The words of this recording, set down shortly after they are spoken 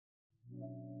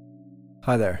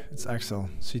Hi there, it's Axel,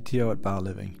 CTO at Bao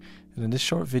Living, and in this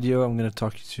short video I'm going to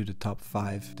talk you through the top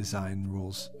 5 design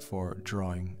rules for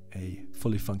drawing a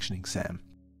fully functioning SAM.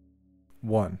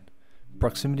 1.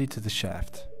 Proximity to the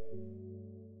shaft.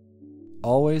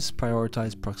 Always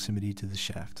prioritize proximity to the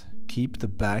shaft. Keep the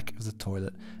back of the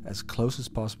toilet as close as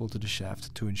possible to the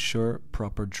shaft to ensure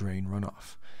proper drain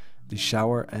runoff. The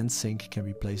shower and sink can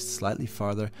be placed slightly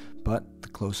farther, but the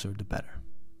closer the better.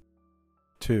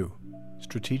 2.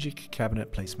 Strategic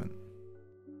cabinet placement.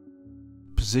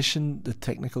 Position the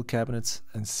technical cabinets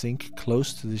and sink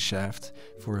close to the shaft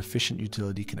for efficient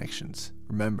utility connections.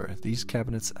 Remember, these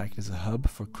cabinets act as a hub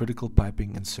for critical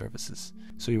piping and services.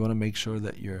 So you want to make sure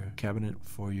that your cabinet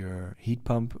for your heat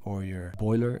pump or your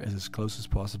boiler is as close as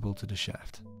possible to the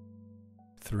shaft.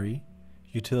 3.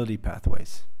 Utility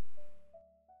pathways.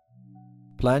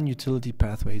 Plan utility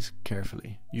pathways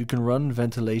carefully. You can run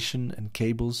ventilation and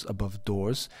cables above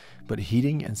doors, but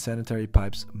heating and sanitary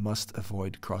pipes must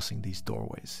avoid crossing these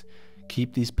doorways.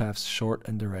 Keep these paths short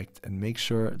and direct and make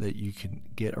sure that you can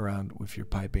get around with your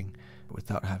piping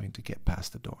without having to get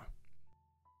past the door.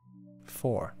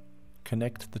 4.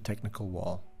 Connect the technical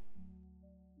wall.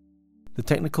 The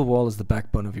technical wall is the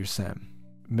backbone of your SAM.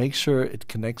 Make sure it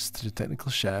connects to the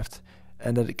technical shaft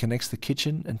and that it connects the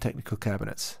kitchen and technical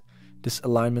cabinets. This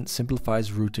alignment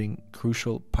simplifies routing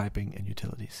crucial piping and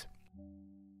utilities.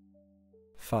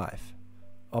 5.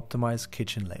 Optimize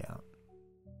kitchen layout.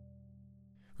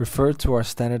 Refer to our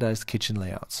standardized kitchen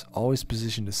layouts. Always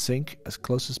position the sink as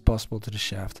close as possible to the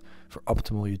shaft for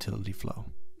optimal utility flow.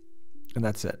 And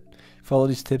that's it. Follow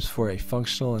these tips for a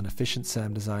functional and efficient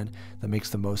SAM design that makes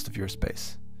the most of your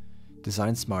space.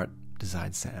 Design smart,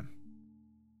 design SAM.